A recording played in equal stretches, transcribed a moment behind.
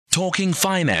Talking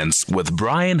Finance with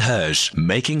Bryan Hirsch,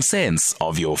 making sense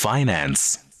of your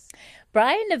finance.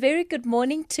 Bryan, a very good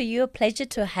morning to you. A pleasure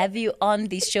to have you on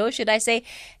the show. Should I say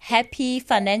happy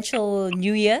financial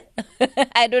new year?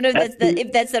 I don't know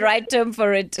if that's the right term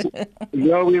for it.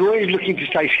 Well, we're always looking to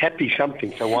say happy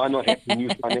something, so why not happy new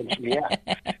financial year?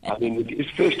 I mean,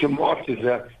 it's 1st of March is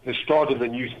the start of the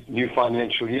new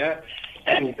financial year.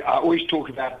 And I always talk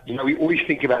about, we always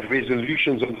think about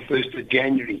resolutions on the 1st of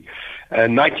January.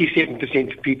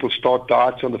 97% of people start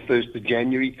diets on the 1st of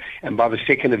January, and by the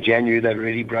 2nd of January, they've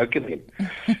already broken them.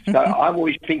 So I'm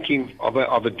always thinking of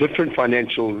a different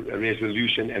financial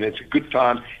resolution, and it's a good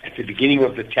time at the beginning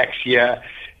of the tax year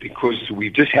because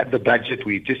we've just had the budget.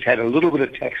 We've just had a little bit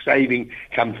of tax saving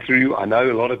come through. I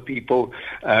know a lot of people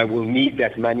will need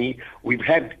that money. We've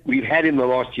had in the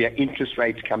last year interest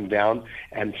rates come down,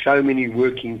 and so many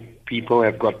working people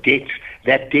have got debt.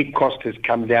 That debt cost has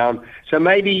come down. So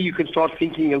maybe you can start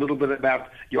thinking a little bit about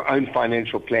your own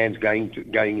financial plans going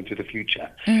into the future.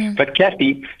 But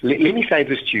Kathy, let me say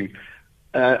this to you.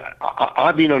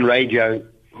 I've been on radio.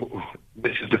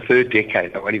 This is the 3rd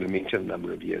decade. I won't even mention the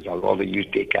number of years. I'll rather use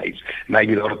decades.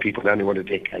 Maybe a lot of people don't know what a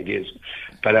decade is.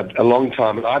 But a long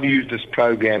time. And I've used this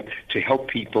program to help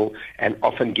people and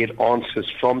often get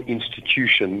answers from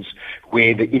institutions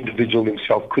where the individual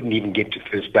himself couldn't even get to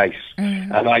first base.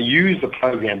 And I use the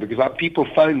program because people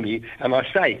phone me and I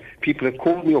say, people have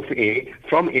called me off air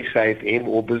from SAFM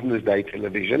or Business Day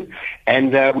Television,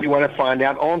 and we want to find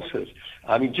out answers.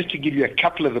 I mean, just to give you a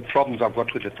couple of the problems I've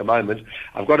got with at the moment,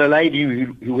 I've got a lady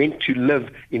who went to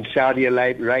live in Saudi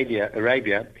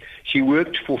Arabia. She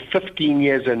worked for 15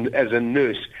 years as a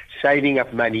nurse, saving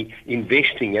up money,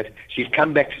 investing it. She's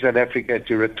come back to South Africa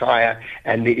to retire,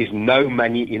 and there is no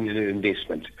money in her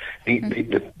investment. The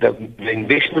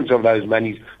investments of those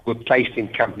monies were placed in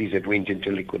companies that went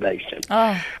into liquidation.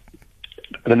 Oh.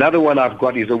 And another one I've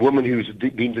got is a woman who's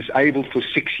been disabled for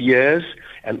 6 years,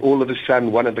 and all of a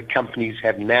sudden one of the companies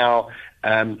have now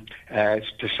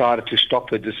decided to stop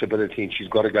her disability, and she's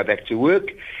got to go back to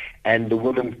work. And the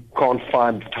woman can't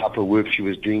find the type of work she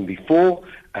was doing before.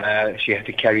 She had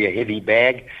to carry a heavy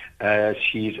bag.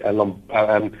 She's a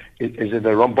lobotomist.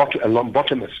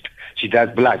 She does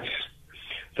bloods.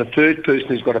 The third person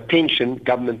who's got a pension,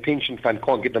 government pension fund,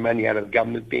 can't get the money out of the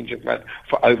government pension fund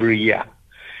for over a year.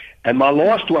 And my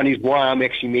last one is why I'm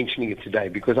actually mentioning it today,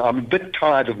 because I'm a bit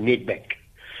tired of Nedbank.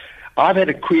 I've had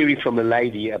a query from a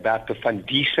lady about the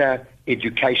Fundisa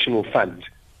Educational Fund.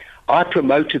 I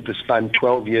promoted this fund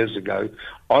 12 years ago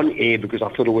on air because I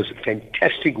thought it was a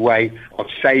fantastic way of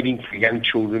saving for young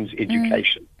children's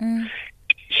education.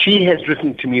 She has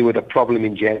written to me with a problem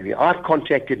in January. I've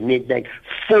contacted Nedbank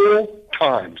 4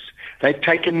 times. They've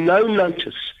taken no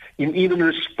notice in even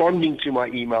responding to my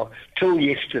email till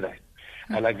yesterday.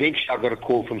 And eventually I got a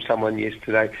call from someone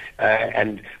yesterday,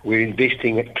 and we're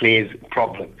investing at Claire's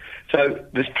problem. So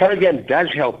this program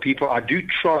does help people. I do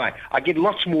try. I get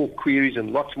lots more queries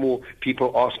and lots more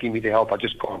people asking me to help. I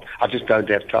just can't. I just don't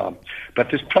have time.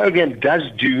 But this program does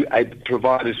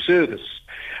provide a service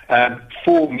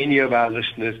for many of our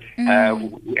listeners,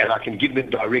 and I can give them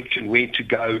direction where to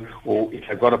go, or if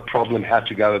they've got a problem, how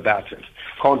to go about it.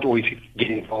 Can't always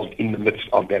get involved in the midst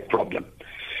of that problem.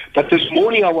 But this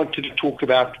morning I wanted to talk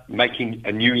about making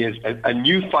a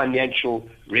new financial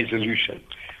resolution,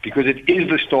 because it is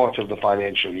the start of the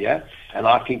financial year, and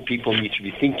I think people need to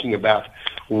be thinking about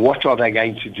what are they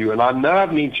going to do. And I know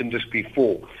I've mentioned this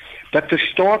before, but the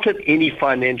start of any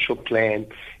financial plan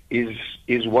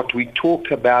is what we talk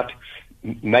about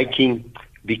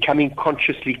becoming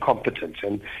consciously competent.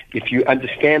 And if you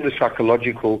understand the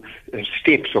psychological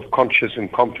steps of conscious and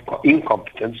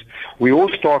incompetence, we all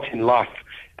start in life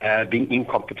being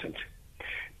incompetent.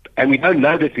 And we don't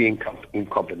know that we're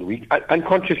incompetent. We're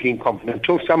unconsciously incompetent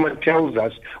until someone tells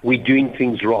us we're doing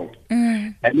things wrong.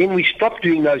 And then we stop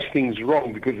doing those things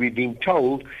wrong because we've been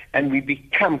told, and we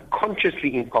become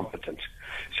consciously incompetent.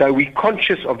 So we're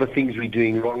conscious of the things we're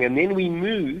doing wrong, and then we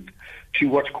move to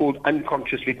what's called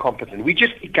unconsciously competent. We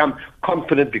just become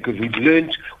competent because we've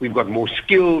learned, we've got more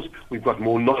skills, we've got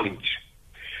more knowledge.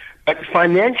 But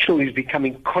financial is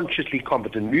becoming consciously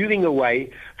competent, moving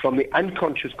away from the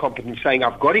unconscious competence, saying,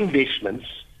 I've got investments,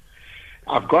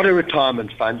 I've got a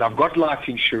retirement fund, I've got life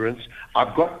insurance,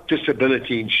 I've got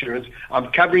disability insurance,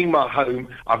 I'm covering my home,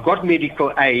 I've got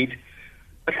medical aid.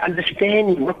 But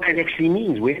understanding what that actually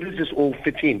means, where does this all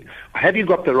fit in? Have you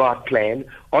got the right plan?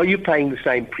 Are you paying the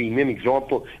same premium?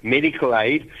 Example, medical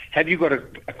aid. Have you got a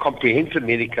comprehensive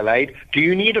medical aid? Do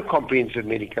you need a comprehensive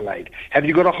medical aid? Have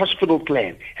you got a hospital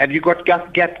plan? Have you got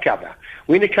gap cover?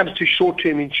 When it comes to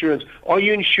short-term insurance, are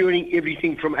you insuring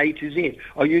everything from A to Z?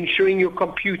 Are you insuring your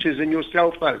computers and your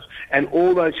cell phones and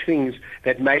all those things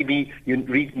that maybe you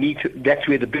need to, that's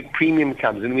where the big premium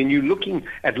comes. And when you're looking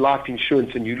at life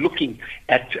insurance and you're looking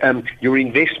at your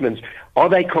investments, are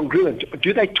they congruent?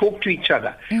 Do they talk to each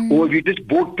other? Or have you just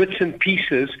bought bits and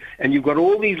pieces and you've got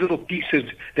all these little pieces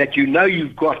that you know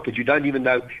you've got, but you don't even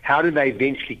know how do they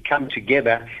eventually come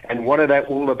together and what are they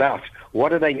all about?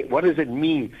 What does it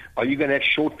mean? Are you going to have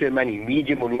short-term money,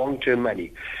 medium or long-term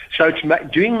money? So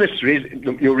it's doing this,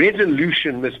 your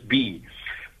resolution must be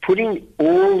putting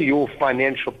all your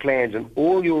financial plans and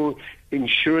all your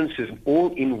insurances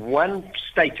all in one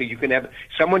state so you can have,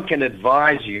 someone can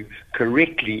advise you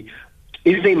correctly.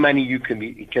 Is there money you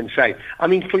can save? I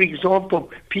mean, for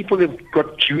example, people have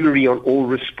got jewelry on all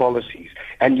risk policies,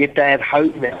 and yet they have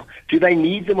home now. Do they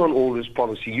need them on all risk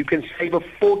policy? You can save a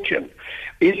fortune.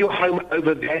 Is your home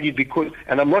overvalued? Because,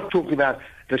 and I'm not talking about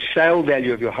the sale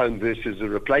value of your home versus the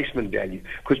replacement value,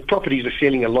 because properties are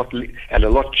selling at a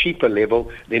lot cheaper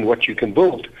level than what you can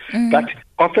build. But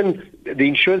often the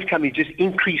insurance company just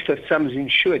increase the sums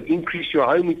insured, increase your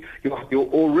home, your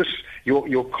all risks,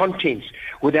 your contents,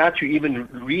 without you even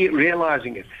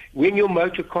realizing it. When your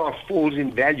motor car falls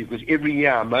in value, because every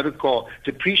year a motor car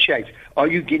depreciates, are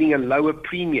you getting a lower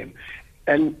premium?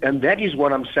 And that is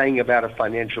what I'm saying about a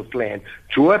financial plan.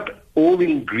 Draw up all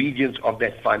the ingredients of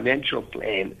that financial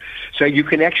plan so you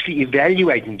can actually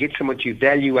evaluate and get someone to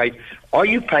evaluate, are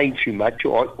you paying too much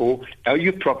or are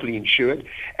you properly insured?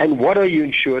 And what are you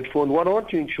insured for and what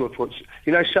aren't you insured for?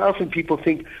 You know, so often people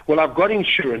think, well, I've got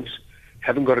insurance,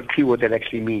 haven't got a clue what that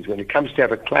actually means. When it comes to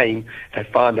have a claim, they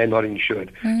find they're not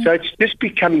insured. So it's just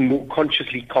becoming more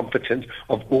consciously competent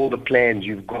of all the plans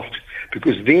you've got,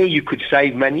 because there you could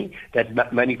save money.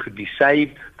 That money could be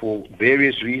saved for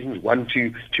various reasons. One,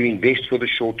 to invest for the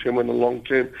short term and the long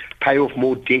term, pay off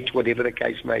more debt, whatever the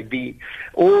case may be.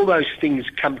 All those things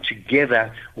come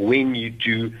together when you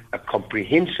do a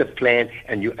comprehensive plan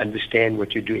and you understand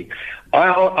what you're doing.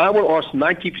 I will ask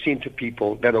 90% of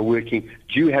people that are working,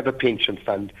 do you have a pension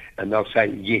fund? And they'll say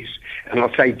yes. And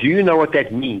I'll say, do you know what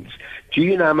that means? Do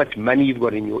you know how much money you've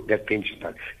got in that pension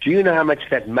fund? Do you know how much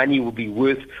that money will be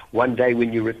worth one day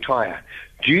when you retire?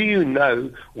 Do you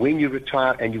know when you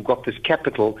retire and you've got this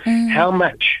capital, how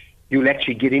much you'll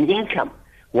actually get in income?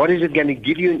 What is it going to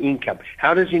give you in income?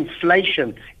 How does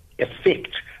inflation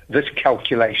affect this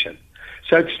calculation?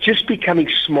 So it's just becoming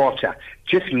smarter,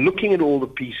 just looking at all the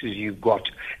pieces you've got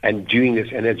and doing this.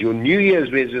 And as your New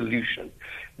Year's resolution,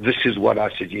 this is what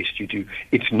I suggest you do.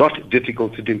 It's not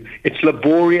difficult to do. It's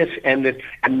laborious and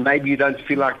maybe you don't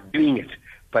feel like doing it,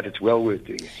 but it's well worth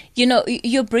doing it. You know,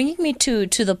 you're bringing me to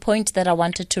the point that I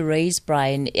wanted to raise,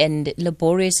 Brian, and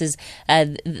laborious is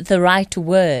the right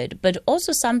word, but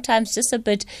also sometimes just a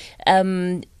bit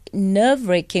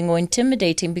nerve-wracking or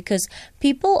intimidating, because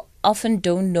people often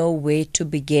don't know where to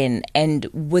begin and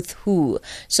with who.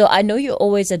 So I know you're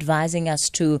always advising us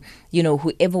to, you know,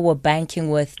 whoever we're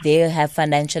banking with, they'll have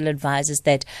financial advisors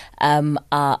that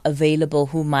are available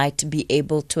who might be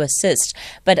able to assist.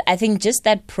 But I think just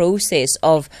that process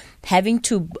of having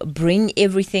to bring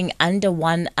everything under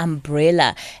one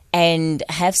umbrella and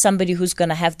have somebody who's going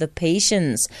to have the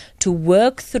patience to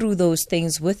work through those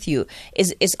things with you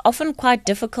is often quite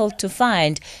difficult to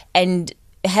find, and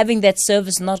having that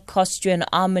service not cost you an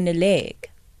arm and a leg.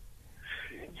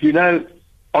 You know,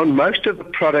 on most of the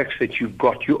products that you've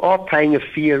got, you are paying a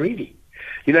fee already.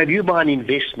 You know, if you buy an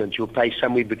investment, you'll pay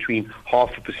somewhere between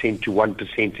 0.5% to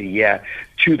 1% a year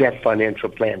to that financial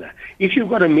planner. If you've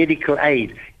got a medical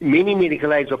aid, many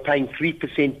medical aids are paying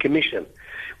 3% commission.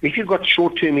 If you've got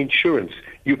short-term insurance,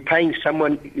 you're paying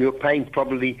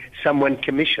probably someone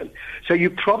commission. So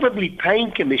you're probably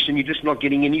paying commission, you're just not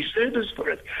getting any service for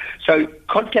it. So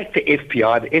contact the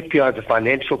FPI. The FPI is the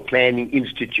Financial Planning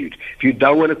Institute. If you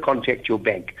don't want to contact your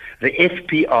bank, the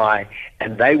FPI,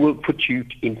 and they will put you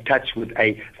in touch with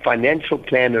a financial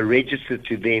planner registered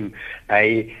to them.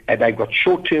 And they've got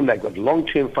short-term, they've got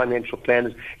long-term financial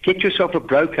planners. Get yourself a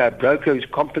broker who's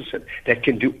competent, that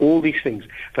can do all these things.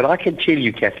 But I can tell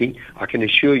you, Kathy, I can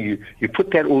assure you, you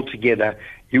put that all together,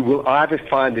 you will either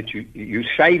find that you're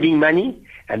saving money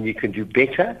and you can do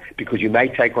better because you may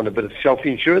take on a bit of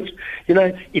self-insurance. You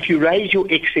know, if you raise your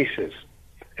excesses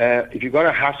if you've got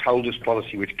a householder's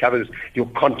policy which covers your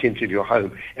contents of your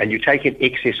home, and you take an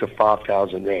excess of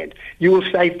 5,000 rand, you will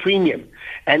save premium.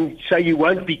 And so you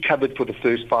won't be covered for the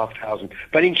first 5,000.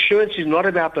 But insurance is not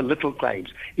about the little claims.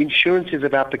 Insurance is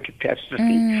about the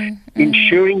catastrophe.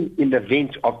 Insuring in the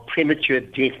event of premature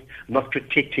death, not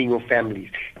protecting your families,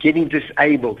 getting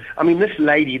disabled. I mean, this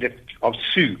lady of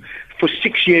Sue, for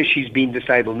 6 years she's been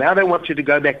disabled. Now they want her to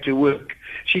go back to work.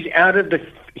 She's out of the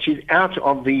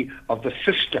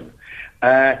system.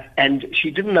 And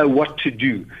she didn't know what to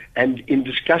do. And in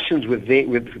discussions with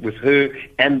her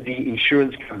and the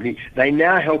insurance company, they're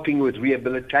now helping her with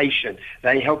rehabilitation.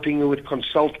 They're helping her with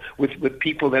consult with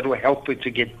people that will help her to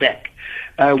get back.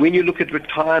 When you look at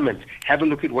retirement, have a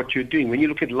look at what you're doing. When you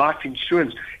look at life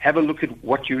insurance, have a look at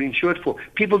what you're insured for.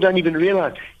 People don't even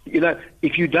realize,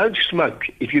 if you don't smoke,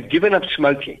 if you've given up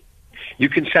smoking, you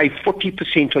can save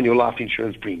 40% on your life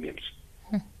insurance premiums.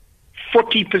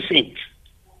 40%.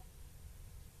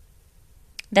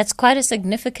 That's quite a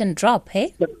significant drop,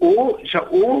 hey? But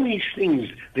all these things,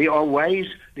 there are ways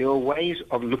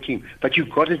of looking, but you've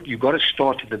got to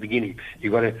start at the beginning.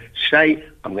 You've got to say,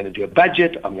 I'm going to do a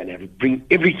budget. I'm going to bring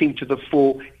everything to the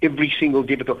fore, every single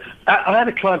debit. I had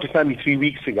a client who phoned me 3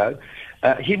 weeks ago.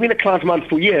 He'd been a client of mine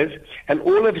for years, and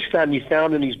all of a sudden he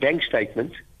found in his bank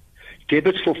statement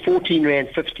debits for 14 Rand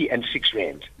 50 and 6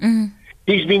 Rand.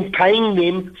 He's been paying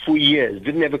them for years,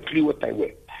 didn't have a clue what they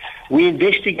were. We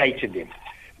investigated them.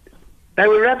 They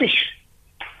were rubbish.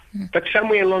 But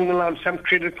somewhere along the line, some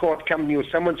credit card company or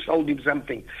someone sold him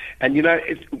something. And,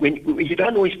 when you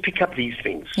don't always pick up these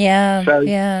things.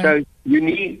 So you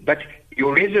need, but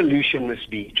your resolution must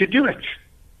be to do it.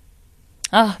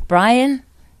 Oh, Bryan,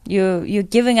 you're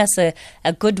giving us a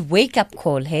good wake up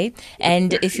call, hey?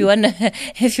 And if you wanna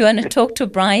talk to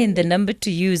Bryan, the number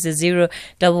to use is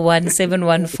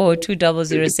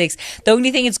 011-714-2006. The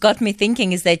only thing it's got me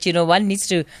thinking is that one needs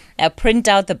to print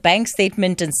out the bank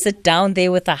statement and sit down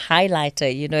there with a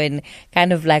highlighter, and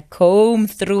kind of like comb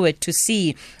through it to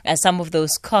see some of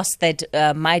those costs that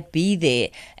might be there,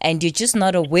 and you're just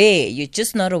not aware. You're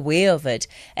just not aware of it,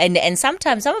 and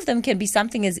sometimes some of them can be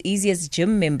something as easy as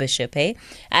gym membership, hey?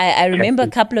 I remember a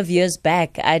couple of years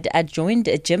back, I joined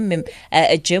a gym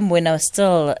when I was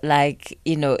still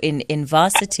in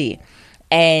varsity,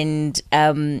 and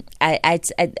I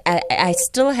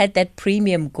still had that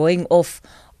premium going off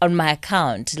on my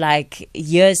account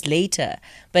years later,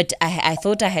 but I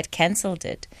thought I had cancelled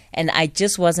it, and I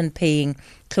just wasn't paying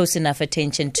close enough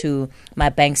attention to my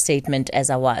bank statement as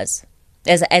I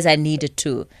needed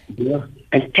to. Yeah,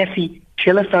 and Kathy,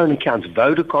 telephone accounts,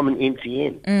 Vodacom and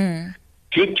MTN.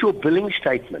 Get your billing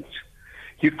statements.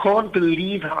 You can't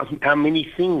believe how many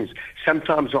things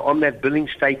sometimes are on that billing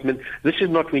statement. This is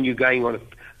not when you're going on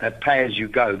a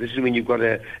pay-as-you-go. This is when you've got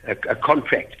a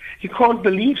contract. You can't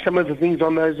believe some of the things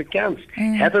on those accounts.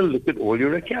 Have a look at all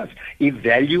your accounts.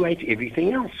 Evaluate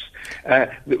everything else.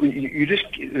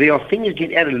 There are things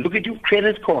get added. Look at your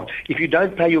credit card. If you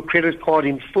don't pay your credit card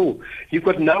in full, you've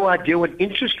got no idea what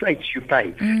interest rates you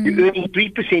pay. You're earning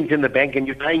 3% in the bank, and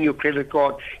you're paying your credit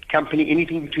card company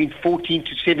anything between 14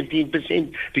 to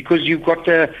 17% because you've got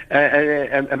a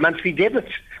monthly debit,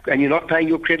 and you're not paying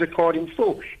your credit card in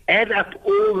full. Add up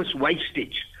all this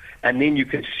wastage, and then you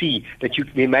can see that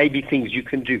there may be things you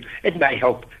can do. It may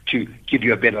help to give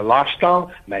you a better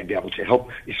lifestyle, may be able to help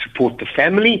support the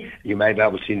family, you may be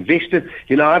able to invest it.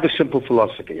 I have a simple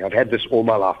philosophy. I've had this all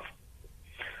my life.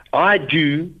 I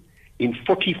do in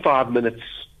 45 minutes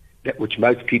that which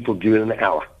most people do in an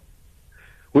hour,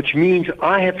 which means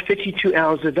I have 32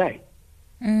 hours a day.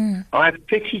 I have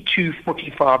 32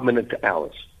 45-minute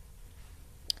hours.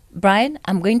 Bryan,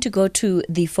 I'm going to go to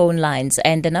the phone lines,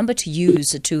 and the number to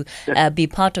use to be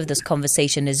part of this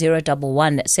conversation is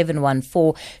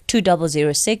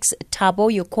 011-714-2006. Thabo,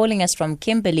 you're calling us from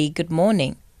Kimberley. Good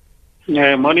morning.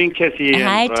 Yeah, morning, Cassie.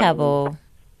 Hi, Thabo.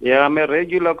 Yeah, I'm a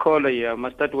regular caller here. I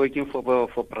must start working for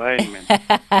Bryan, man.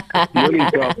 Morning,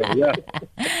 Thabo. Yeah.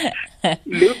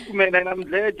 Look, man, and I'm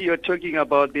glad you're talking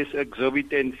about these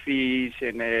exorbitant fees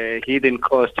and hidden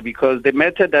costs, because the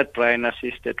matter that Bryan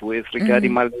assisted with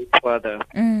regarding my late father,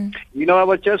 I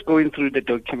was just going through the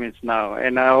documents now,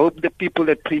 and I hope the people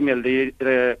at Premier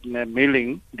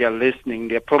Milling, they're listening.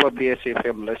 They're probably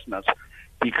SFM listeners,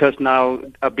 because now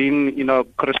I've been,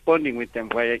 corresponding with them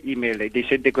via email. They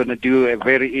said they're going to do a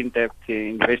very in-depth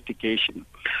investigation.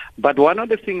 But one of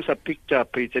the things I picked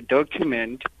up is a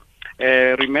document.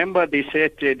 Remember, they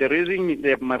said the reason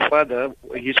that my father,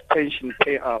 his pension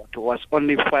payout was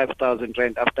only 5,000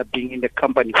 Rand after being in the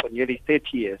company for nearly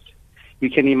 30 years. You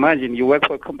can imagine, you work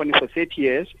for a company for 30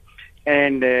 years,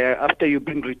 and after you've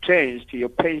been retrenched, your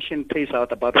pension pays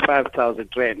out about 5,000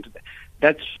 rand.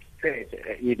 That's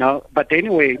But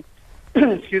anyway,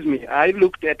 excuse me, I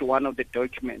looked at one of the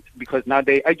documents because now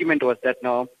the argument was that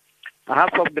now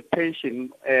half of the pension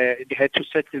they had to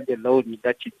settle the loan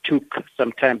that he took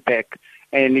some time back,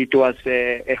 and it was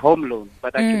a home loan.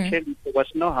 But I can tell you there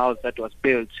was no house that was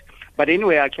built. But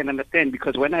anyway, I can understand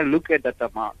because when I look at that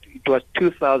amount, it was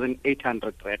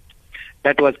 2,800 rand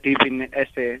that was given as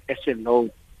a loan,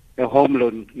 a home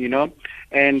loan,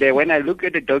 And when I look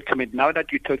at the document, now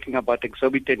that you're talking about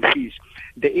exorbitant fees,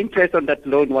 the interest on that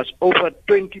loan was over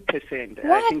 20%.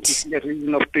 What? I think it's in the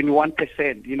region of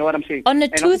 21%. You know what I'm saying? On a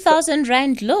 2,000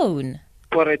 rand loan?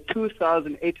 For a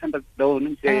 2,800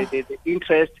 loan, the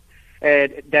interest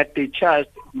that they charged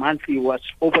monthly was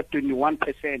over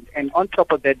 21%. And on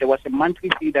top of that, there was a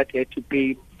monthly fee that they had to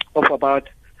pay of about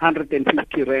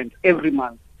 150 rand every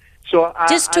month. So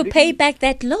just to pay back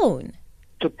that loan?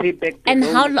 To pay back the and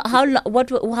loan.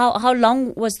 how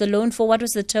long was the loan for? What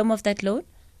was the term of that loan?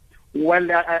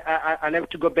 Well, I'll have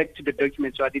to go back to the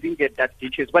document, so I didn't get that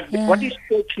details. But what is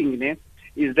shocking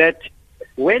is that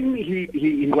when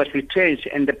he was retrenched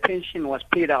and the pension was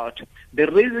paid out, the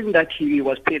reason that he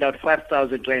was paid out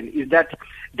 5,000 rand is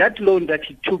that loan that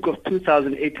he took of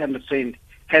 2,800 rand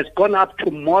has gone up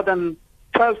to more than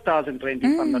 12,000 rand,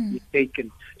 if I'm not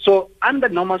mistaken. So under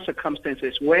normal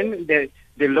circumstances, when the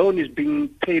loan is being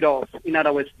paid off, in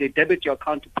other words, they debit your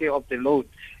account to pay off the loan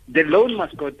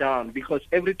must go down because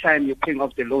every time you're paying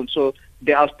off the loan, so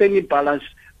the outstanding balance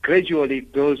gradually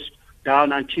goes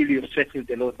down until you settle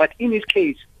the loan. But in his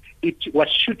case, it was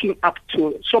shooting up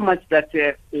to so much that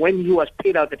when he was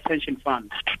paid out the pension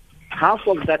fund, half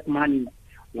of that money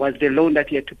was the loan that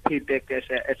he had to pay back as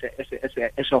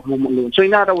a home loan. So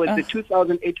in other words, the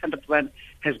 2,800 rand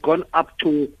has gone up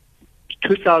to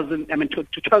 12,000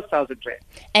 rand.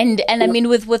 And I mean,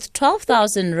 with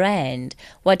 12,000 rand,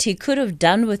 what he could have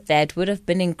done with that would have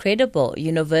been incredible,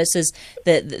 versus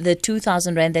the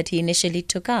 2,000 rand that he initially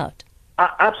took out.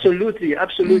 Absolutely.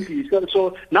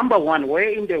 So number one, where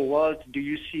in the world do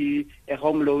you see a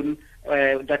home loan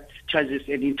that charges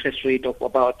an interest rate of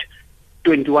about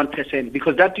 21%?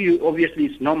 Because that obviously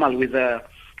is normal with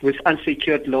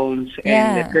unsecured loans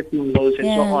and personal loans and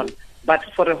so on. But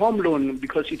for a home loan,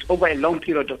 because it's over a long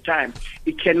period of time,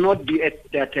 it cannot be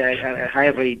at that high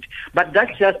rate. But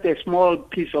that's just a small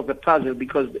piece of the puzzle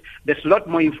because there's a lot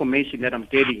more information that I'm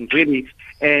getting, really.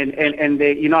 And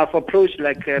I've approached,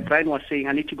 like Brian was saying,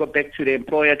 I need to go back to the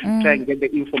employer to try and get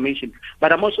the information.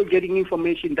 But I'm also getting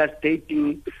information that's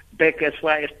dating back as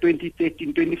far as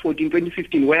 2013, 2014,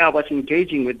 2015, where I was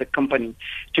engaging with the company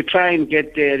to try and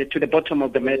get to the bottom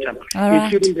of the matter,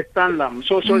 including the Sanlam.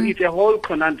 So it's a whole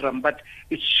conundrum, but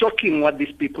it's shocking what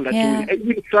these people are doing. And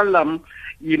with Sanlam,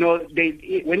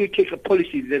 when you take a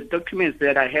policy, there's documents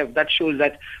that I have that shows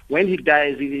that when he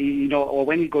dies, or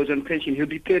when he goes on pension, he'll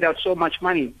be paid out so much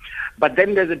money. But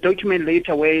then there's a document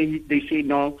later where they say,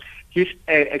 no, his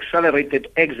accelerated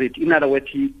exit. In other words,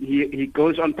 he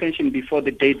goes on pension before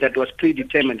the date that was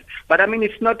predetermined. But I mean,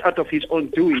 it's not out of his own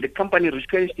doing. The company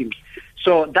retrenched him.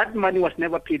 So that money was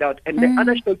never paid out. And the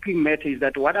other shocking matter is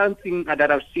that what I've seen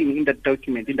in the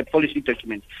document, in the policy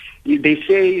document, they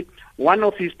say one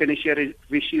of his beneficiaries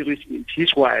is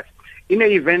his wife. In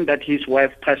the event that his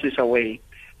wife passes away,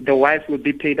 the wife will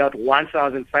be paid out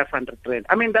 1,500 rand.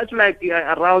 I mean, that's like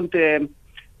around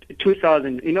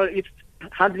 2,000. It's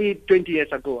hardly 20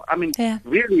 years ago. I mean,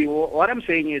 really, what I'm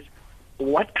saying is,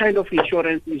 what kind of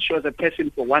insurance insures a person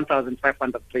for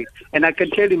 1,500 rand? And I can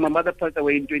tell you, my mother passed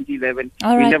away in 2011.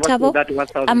 All right, we never Thabo, saw that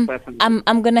 1,500.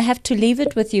 I'm going to have to leave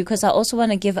it with you because I also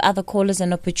want to give other callers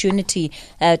an opportunity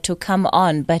to come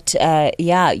on. But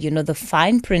the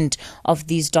fine print of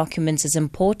these documents is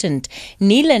important.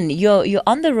 Neelan, you're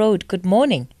on the road. Good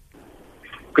morning.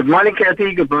 Good morning,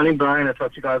 Kathy. Good morning, Brian. I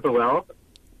hope you guys are well.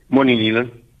 Morning,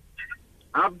 Neelan.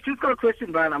 I've just got a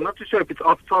question, Brian. I'm not too sure if it's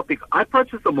off topic. I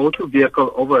purchased a motor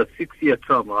vehicle over a 6-year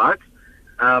term, right?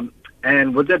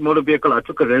 And with that motor vehicle, I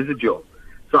took a residual.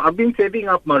 So I've been saving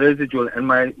up my residual, and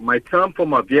my term for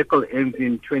my vehicle ends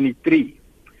in 23.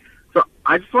 So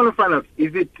I just want to find out,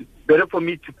 is it better for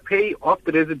me to pay off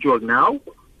the residual now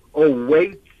or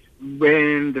wait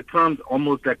when the term's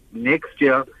almost like next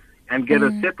year and get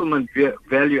a settlement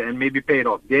value and maybe pay it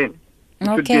off then?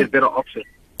 It should be a better option.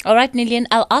 All right, Nilian,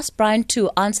 I'll ask Brian to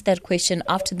answer that question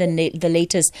after the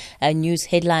latest news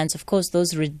headlines. Of course,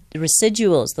 those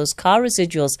residuals, those car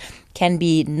residuals, can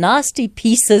be nasty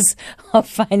pieces of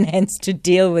finance to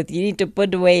deal with. You need to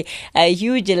put away a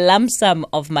huge lump sum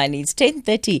of money. It's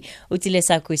 10:30. Utile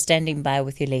Saku is standing by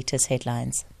with your latest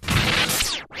headlines.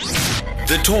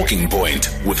 The Talking Point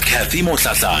with Kathy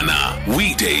Motlatlana.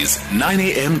 Weekdays, 9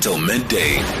 a.m. till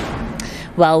midday.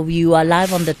 Well, you are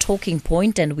live on The Talking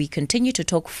Point, and we continue to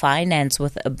talk finance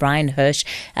with Bryan Hirsch.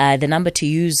 The number to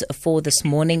use for this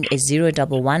morning is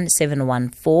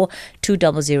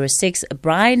 011-714-2006.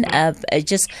 Bryan,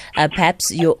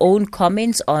 perhaps your own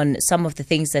comments on some of the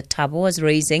things that Thabo was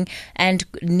raising and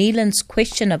Neelan's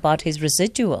question about his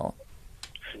residual.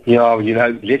 Yeah,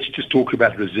 let's just talk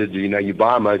about residual. You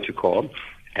buy a motor car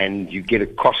and you get a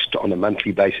cost on a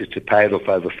monthly basis to pay it off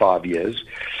over 5 years.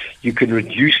 You can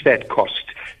reduce that cost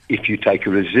if you take a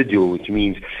residual, which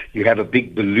means you have a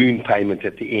big balloon payment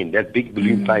at the end. That big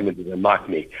balloon payment is a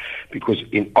nightmare because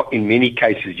in many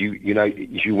cases,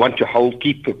 if you want to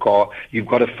keep the car, you've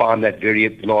got to find that very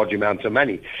large amount of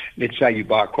money. Let's say you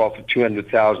buy a car for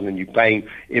 200,000 and you're paying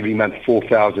every month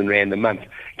 4,000 rand a month.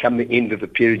 Come the end of the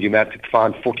period, you might have to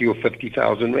find 40 or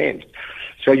 50,000 rand.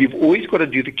 So you've always got to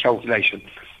do the calculation.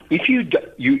 If you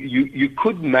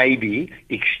could maybe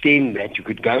extend that. You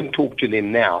could go and talk to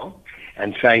them now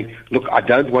and say, look, I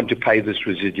don't want to pay this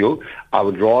residual. I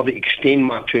would rather extend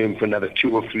my term for another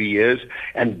 2 or 3 years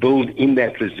and build in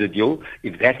that residual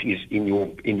if that is in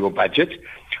your budget.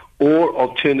 Or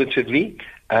alternatively,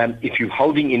 if you're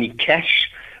holding any cash,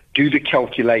 do the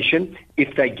calculation.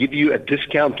 If they give you a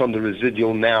discount on the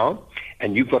residual now,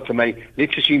 and you've got the money,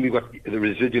 let's assume the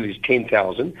residual is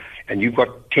 10,000, and you've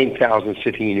got 10,000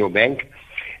 sitting in your bank,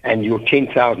 and your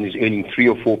 10,000 is earning 3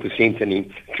 or 4%, and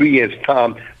in 3 years'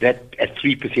 time, that at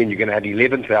 3% you're going to have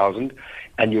 11,000,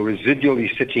 and your residual is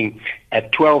sitting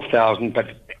at 12,000, but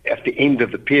at the end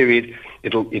of the period,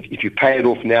 if you pay it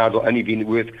off now, it'll only be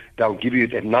they'll give you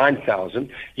it at 9,000.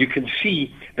 You can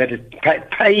see that it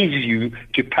pays you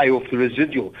to pay off the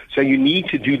residual. So you need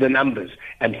to do the numbers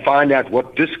and find out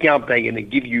what discount they're going to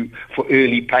give you for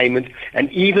early payment,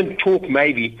 and even talk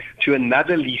maybe to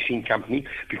another leasing company,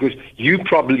 because you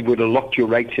probably would have locked your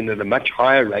rates in at a much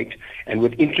higher rate, and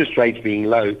with interest rates being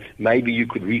low, maybe you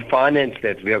could refinance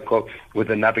that vehicle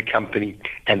with another company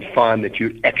and find that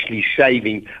you're actually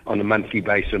saving on a monthly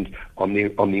basis on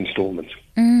the installments.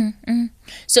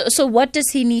 So what does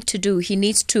he need to do? He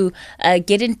needs to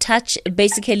get in touch,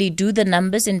 basically do the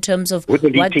numbers in terms of with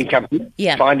the leasing company.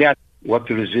 Yeah. Find out what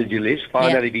the residual is.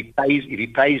 Find out if he pays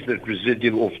the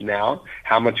residual off now,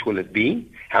 how much will it be?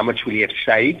 How much will he have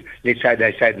saved? Let's say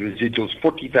they say the residual is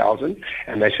 40,000,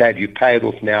 and they say if you pay it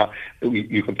off now,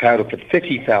 you can pay it off at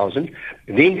 30,000.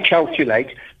 Then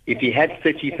calculate. If he had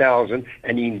 30,000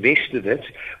 and he invested it,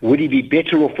 would he be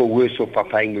better off or worse off by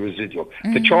paying the residual?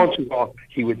 The chances are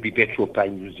he would be better off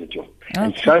paying the residual. Okay.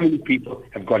 And so many people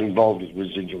have got involved with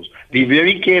residuals. Be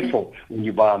very careful when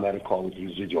you buy a motor car with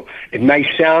residual. It may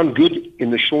sound good in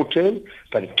the short term,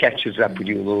 but it catches up with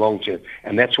you in the long term.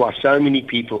 And that's why so many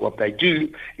people, what they do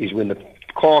is when the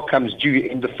car comes due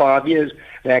in the 5 years,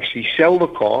 they actually sell the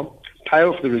car, pay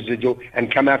off the residual,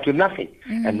 and come out with nothing.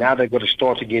 And now they've got to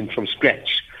start again from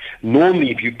scratch. Normally,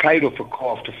 if you paid off a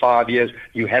car after 5 years,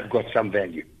 you have got some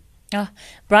value.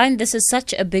 Bryan, this is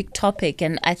such a big topic,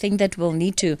 and I think that we'll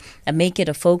need to make it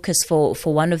a focus for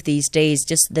one of these days,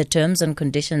 just the terms and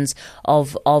conditions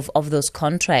of those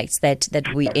contracts that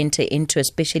we enter into,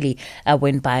 especially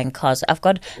when buying cars. I've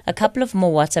got a couple of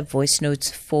more WhatsApp voice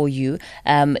notes for you.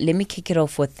 Let me kick it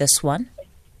off with this one.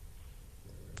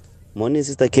 Morning,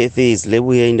 Sister Kathy. It's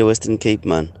Lebu here in the Western Cape,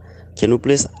 man. Can you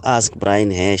please ask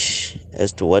Bryan Hirsch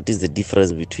as to what is the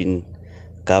difference between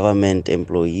government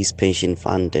employees' pension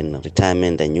fund and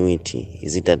retirement annuity?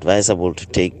 Is it advisable to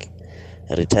take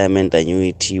a retirement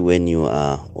annuity when you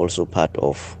are also part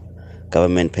of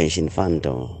government pension fund?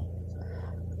 Or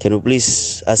can you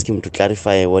please ask him to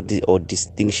clarify or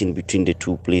distinction between the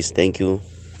two, please? Thank you.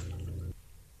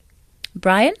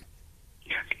 Bryan?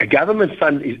 A government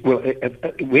fund is,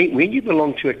 when you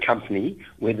belong to a company,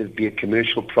 whether it be a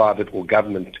commercial, private, or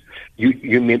government,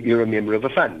 you're a member of a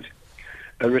fund.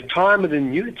 A retirement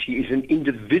annuity is an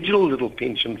individual little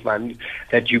pension fund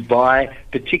that you buy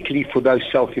particularly for those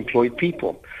self-employed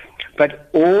people.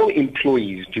 But all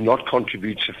employees do not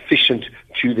contribute sufficient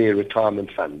to their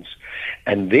retirement funds.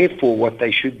 And therefore, what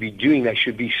they should be doing, they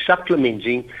should be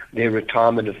supplementing their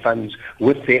retirement funds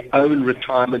with their own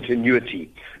retirement annuity,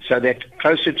 so that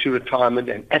closer to retirement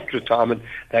and at retirement,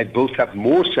 they built up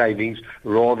more savings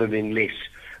rather than less.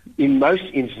 In most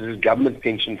instances, government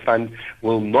pension fund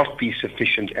will not be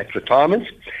sufficient at retirement,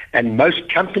 and most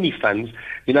company funds,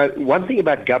 one thing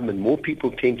about government, more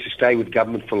people tend to stay with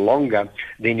government for longer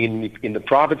than in the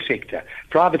private sector.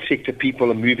 Private sector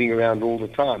people are moving around all the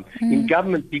time. In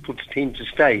government, people tend to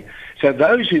stay. So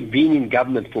those who've been in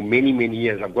government for many, many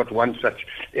years, I've got one such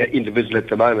individual at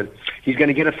the moment, he's going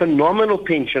to get a phenomenal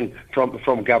pension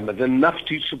from government, enough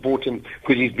to support him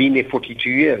because he's been there 42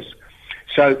 years.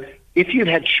 So if you've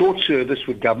had short service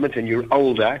with government and you're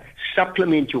older,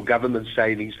 supplement your government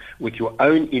savings with your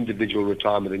own individual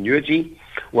retirement annuity.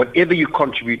 Whatever you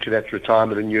contribute to that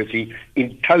retirement annuity,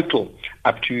 in total,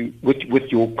 up to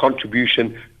with your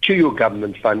contribution to your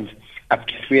government fund, up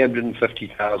to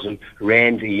 350,000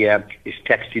 Rand a year is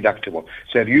tax deductible.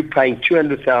 So if you're paying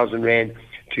 200,000 Rand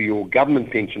to your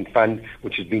government pension fund,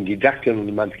 which has been deducted on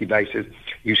a monthly basis,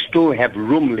 you still have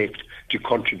room left to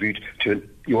contribute to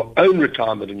your own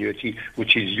retirement annuity,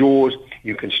 which is yours.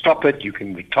 You can stop it. You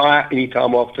can retire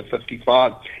anytime after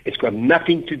 55. It's got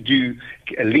nothing to do,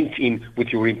 linked in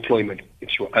with your employment.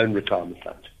 It's your own retirement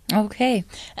fund. Okay.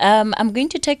 I'm going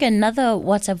to take another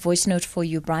WhatsApp voice note for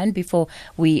you, Brian, before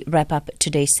we wrap up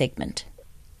today's segment.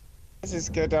 This is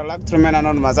Kate. I'd like to remain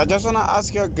anonymous. I just want to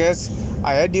ask your guest,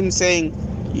 I heard him saying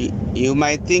you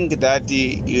might think that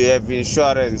you have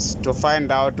insurance to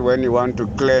find out when you want to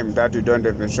claim that you don't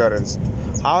have insurance.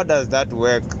 How does that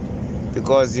work?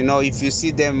 Because, if you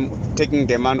see them taking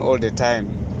the money all the time,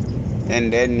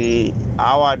 and then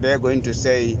how are they going to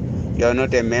say you're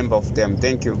not a member of them?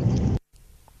 Thank you.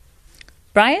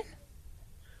 Brian?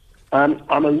 I'm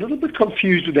a little bit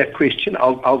confused with that question.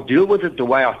 I'll deal with it the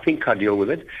way I think I deal with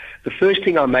it. The first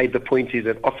thing I made the point is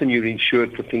that often you're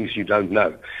insured for things you don't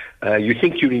know. You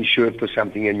think you're insured for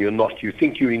something and you're not. You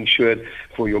think you're insured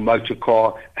for your motor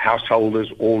car,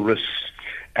 householders, all risks.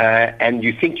 And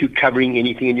you think you're covering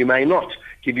anything and you may not.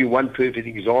 Give you one perfect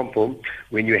example.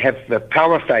 When you have the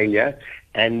power failure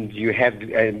and you have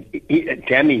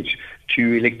damage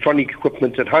to electronic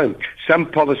equipment at home, some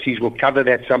policies will cover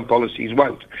that, some policies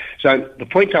won't. So the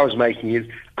point I was making is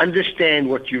understand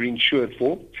what you're insured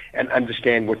for and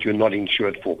understand what you're not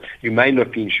insured for. You may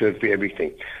not be insured for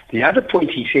everything. The other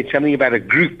point, he said something about a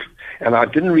group, and I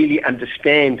didn't really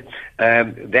understand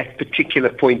that particular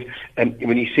point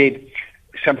when he said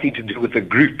something to do with a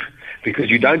group,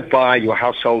 because you don't buy your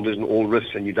householders and all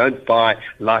risks and you don't buy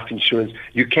life insurance.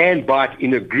 You can buy it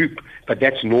in a group, but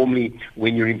that's normally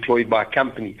when you're employed by a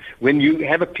company. When you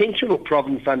have a pension or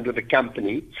provident fund with a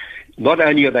company, not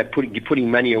only are they putting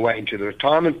money away into the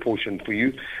retirement portion for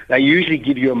you, they usually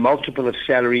give you a multiple of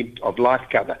salary of life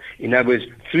cover. In other words,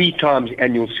 3 times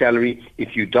annual salary.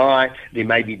 If you die, there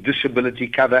may be disability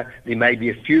cover, there may be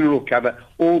a funeral cover,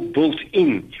 all built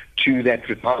in to that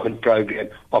retirement program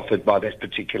offered by that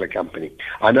particular company.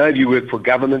 I know if you work for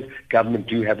government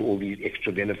do have all these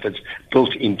extra benefits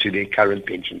built into their current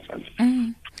pension funds.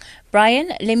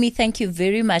 Brian, let me thank you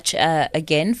very much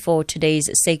again for today's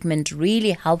segment.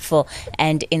 Really helpful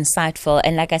and insightful.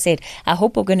 And like I said, I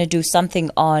hope we're going to do something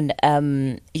on,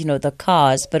 the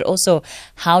cars, but also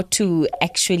how to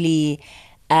actually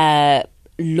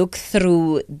look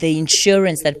through the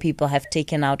insurance that people have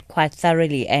taken out quite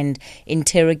thoroughly and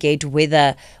interrogate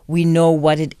whether we know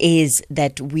what it is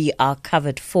that we are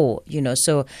covered for,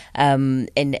 so and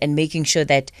making sure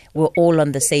that we're all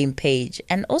on the same page.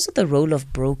 And also the role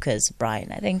of brokers,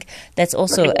 Brian. I think that's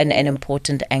also an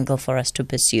important angle for us to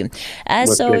pursue.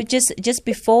 So just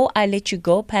before I let you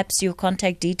go, perhaps your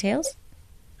contact details?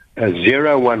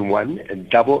 011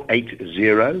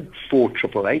 880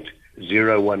 4888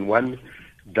 011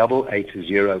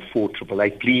 880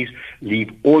 4888. Please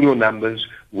leave all your numbers,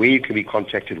 where you can be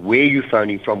contacted, where you're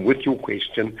phoning from with your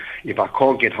question. If I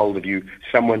can't get hold of you,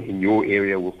 someone in your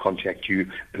area will contact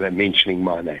you mentioning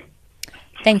my name.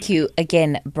 Thank you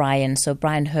again, Brian. So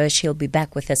Bryan Hirsch, he'll be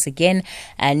back with us again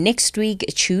next week,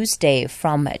 Tuesday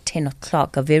from 10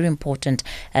 o'clock, a very important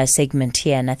segment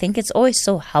here. And I think it's always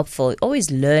so helpful. Always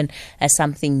learn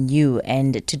something new.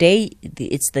 And today,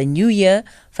 it's the New Year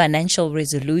financial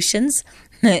resolutions.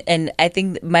 And I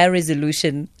think my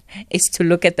resolution is to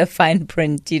look at the fine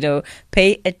print,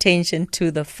 pay attention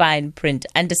to the fine print,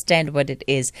 understand what it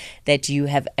is that you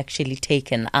have actually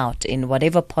taken out in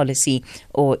whatever policy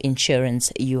or insurance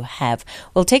you have.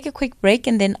 We'll take a quick break,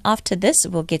 and then after this,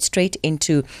 we'll get straight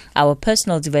into our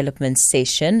personal development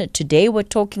session. Today, we're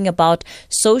talking about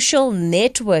social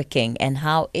networking and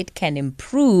how it can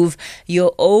improve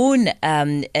your own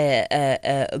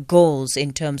goals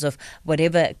in terms of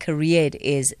whatever career it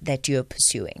is that you're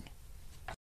pursuing.